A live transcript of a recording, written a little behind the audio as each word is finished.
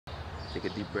Take a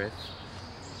deep breath.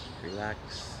 Relax.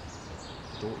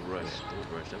 Don't rush.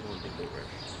 Don't rush. That's one thing. Don't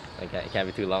rush. Okay, it can't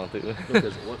be too long too.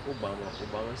 Because what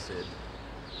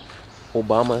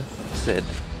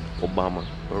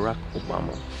Barack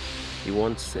Obama, he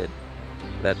once said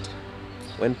that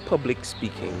when public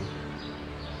speaking,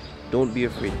 don't be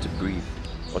afraid to breathe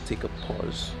or take a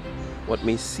pause. What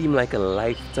may seem like a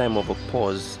lifetime of a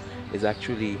pause is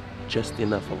actually just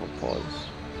enough of a pause.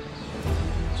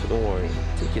 So don't worry,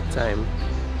 take your time,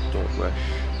 don't rush.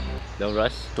 Don't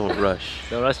rush? Don't rush.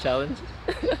 Don't rush challenge?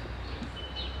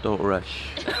 Don't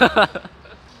rush.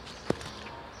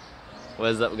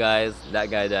 What's up guys? That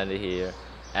guy down here.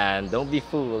 And don't be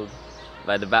fooled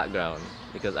by the background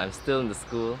because I'm still in the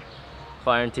school,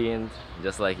 quarantined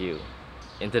just like you.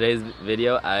 In today's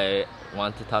video, I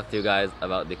want to talk to you guys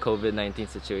about the COVID-19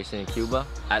 situation in Cuba.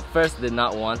 At first, did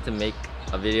not want to make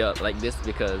a video like this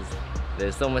because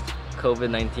there's so much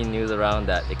COVID-19 news around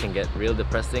that it can get real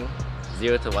depressing,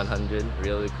 0 to 100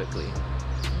 really quickly.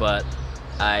 But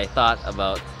I thought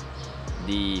about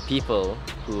the people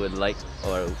who would like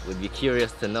or would be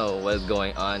curious to know what's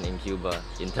going on in Cuba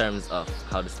in terms of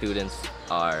how the students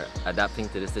are adapting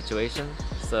to the situation.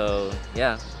 So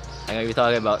yeah, I'm going to be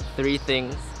talking about 3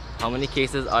 things. How many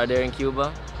cases are there in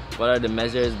Cuba? What are the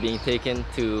measures being taken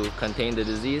to contain the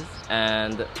disease?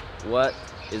 And what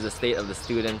is the state of the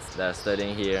students that are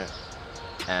studying here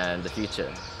and the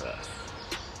future for us?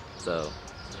 So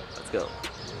let's go.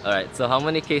 Alright, so how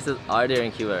many cases are there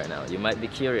in Cuba right now? You might be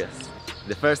curious.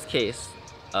 The first case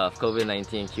of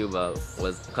COVID-19 in Cuba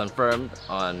was confirmed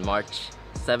on March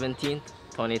 17th,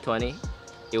 2020.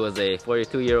 It was a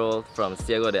 42-year-old from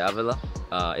Ciego de Avila.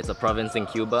 It's a province in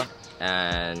Cuba,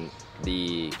 and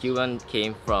the Cuban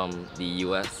came from the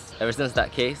US. Ever since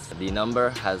that case, the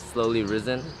number has slowly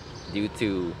risen due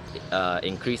to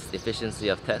increased efficiency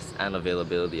of tests and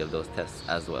availability of those tests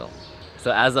as well.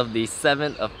 So as of the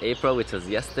 7th of April, which was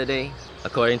yesterday,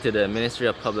 according to the Ministry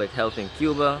of Public Health in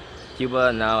Cuba,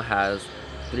 Cuba now has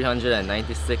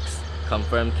 396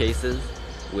 confirmed cases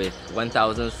with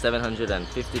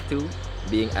 1,752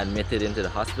 being admitted into the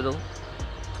hospital.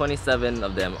 27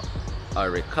 of them are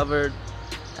recovered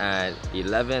and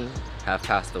 11 have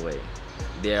passed away.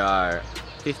 There are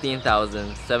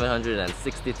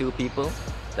 15,762 people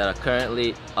that are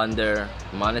currently under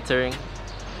monitoring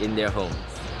in their homes.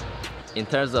 In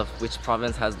terms of which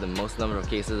province has the most number of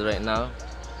cases right now,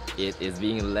 it is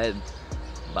being led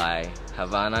by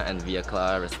Havana and Villa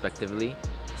Clara respectively.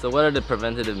 So what are the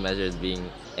preventative measures being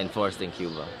enforced in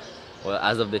Cuba? Well,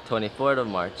 as of the 24th of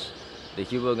March, the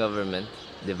Cuban government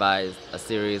devised a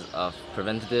series of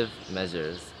preventative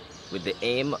measures with the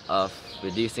aim of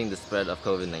reducing the spread of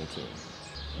COVID-19.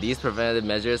 These preventative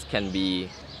measures can be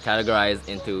categorized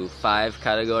into 5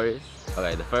 categories.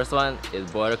 Okay, the first one is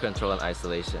border control and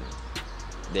isolation.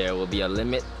 There will be a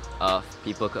limit of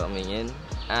people coming in,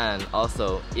 and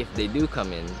also if they do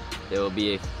come in, there will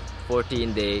be a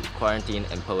 14-day quarantine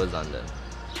imposed on them.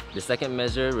 The second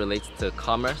measure relates to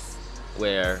commerce,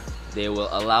 where they will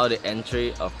allow the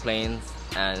entry of planes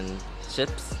and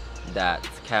ships that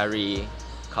carry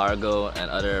cargo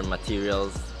and other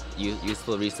materials,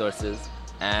 useful resources,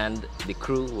 and the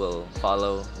crew will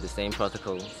follow the same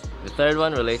protocols. The third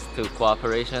one relates to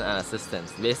cooperation and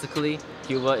assistance. Basically,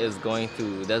 Cuba is going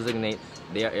to designate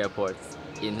their airports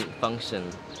in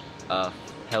function of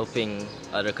helping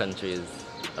other countries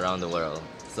around the world.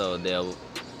 So they'll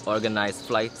organize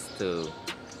flights to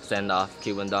send off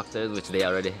Cuban doctors, which they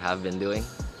already have been doing.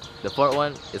 The fourth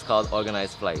one is called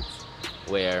organized flights,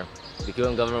 where the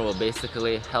Cuban government will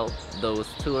basically help those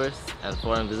tourists and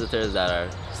foreign visitors that are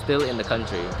still in the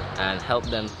country and help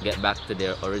them get back to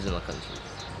their original countries.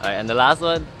 Alright, and the last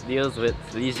one deals with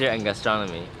leisure and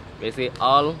gastronomy. Basically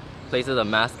all places of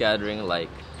mass gathering like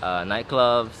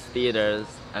nightclubs, theaters,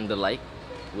 and the like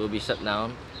will be shut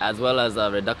down, as well as a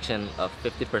reduction of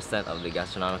 50% of the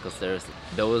gastronomical services.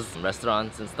 Those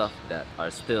restaurants and stuff that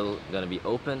are still going to be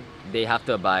open, they have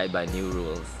to abide by new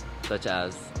rules, such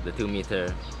as the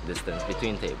 2-meter distance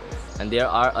between tables. And there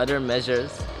are other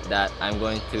measures that I'm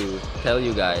going to tell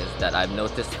you guys that I've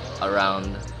noticed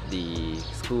around the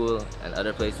school and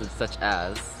other places, such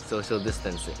as social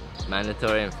distancing,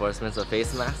 mandatory enforcement of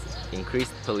face masks,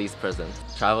 increased police presence,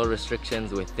 travel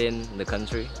restrictions within the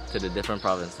country to the different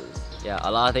provinces. Yeah,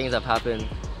 a lot of things have happened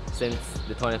since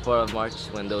the 24th of March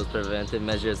when those preventive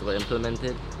measures were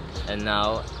implemented. And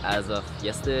now, as of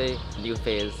yesterday, new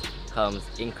phase comes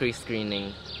increased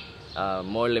screening,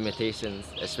 more limitations,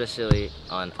 especially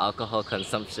on alcohol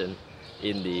consumption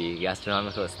in the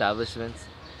gastronomical establishments,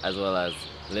 as well as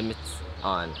limits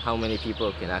on how many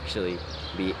people can actually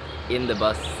be in the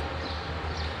bus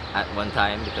at one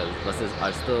time because buses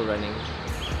are still running,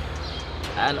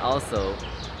 and also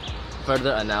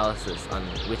further analysis on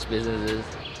which businesses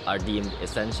are deemed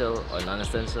essential or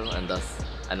non-essential, and thus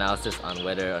analysis on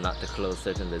whether or not to close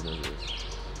certain businesses.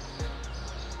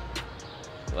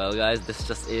 Well guys, this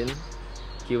just in.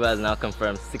 Cuba has now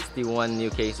confirmed 61 new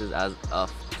cases as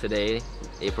of today,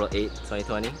 April 8,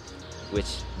 2020,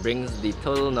 which brings the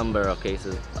total number of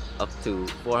cases up to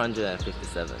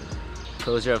 457.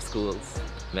 Closure of schools,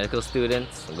 medical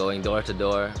students going door to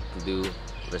door to do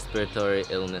respiratory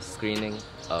illness screening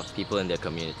of people in their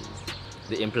communities.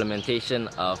 The implementation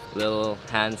of little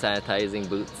hand sanitizing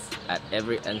booths at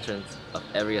every entrance of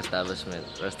every establishment,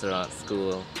 restaurant,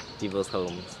 school, people's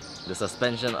homes. The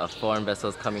suspension of foreign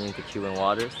vessels coming into Cuban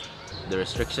waters. The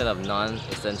restriction of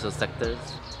non-essential sectors.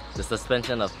 The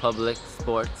suspension of public,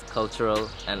 sports, cultural,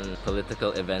 and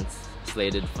political events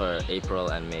slated for April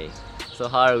and May. So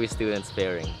how are we students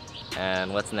faring?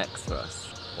 And what's next for us?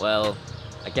 Well,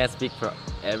 I can't speak for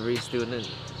every student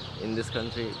in this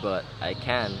country, but I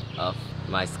can of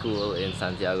my school in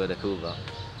Santiago de Cuba.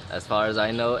 As far as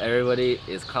I know, everybody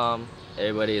is calm,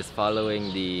 everybody is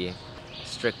following the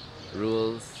strict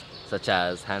rules such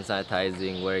as hand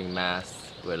sanitizing, wearing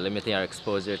masks, we're limiting our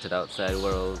exposure to the outside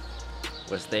world,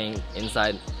 we're staying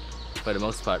inside for the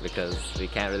most part because we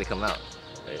can't really come out,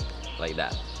 right? Like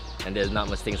that. And there's not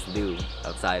much things to do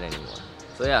outside anymore.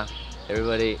 So yeah,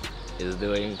 everybody is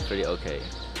doing pretty okay.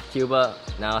 Cuba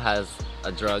now has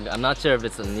a drug. I'm not sure if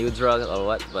it's a new drug or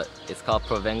what, but it's called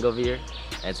Prevenho-vir,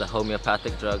 and it's a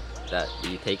homeopathic drug that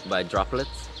you take by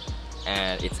droplets,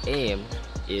 and its aim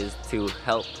is to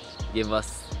help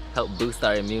boost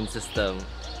our immune system,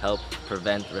 help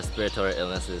prevent respiratory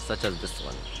illnesses such as this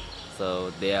one.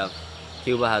 So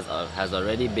Cuba has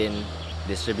already been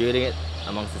distributing it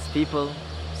amongst its people,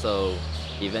 so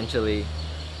eventually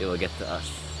it will get to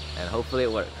us, and hopefully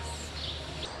it works.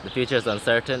 The future is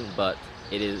uncertain, but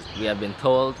we have been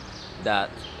told that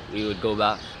we would go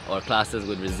back, or classes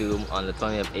would resume on the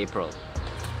 20th of April.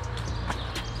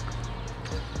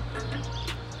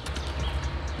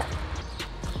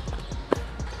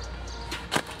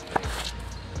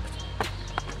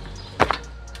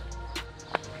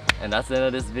 And that's the end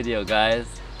of this video, guys.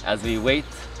 As we wait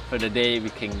for the day we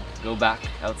can go back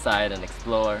outside and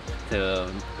explore,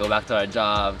 to go back to our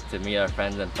job, to meet our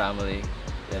friends and family,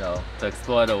 you know, to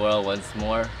explore the world once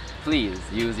more. Please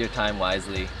use your time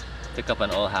wisely, pick up an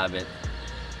old habit,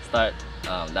 start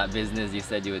that business you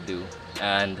said you would do,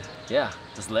 and yeah,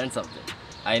 just learn something.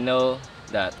 I know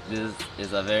that this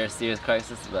is a very serious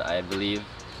crisis, but I believe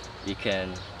we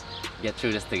can get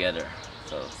through this together.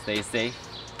 So stay safe.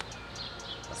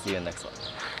 I'll see you in the next one.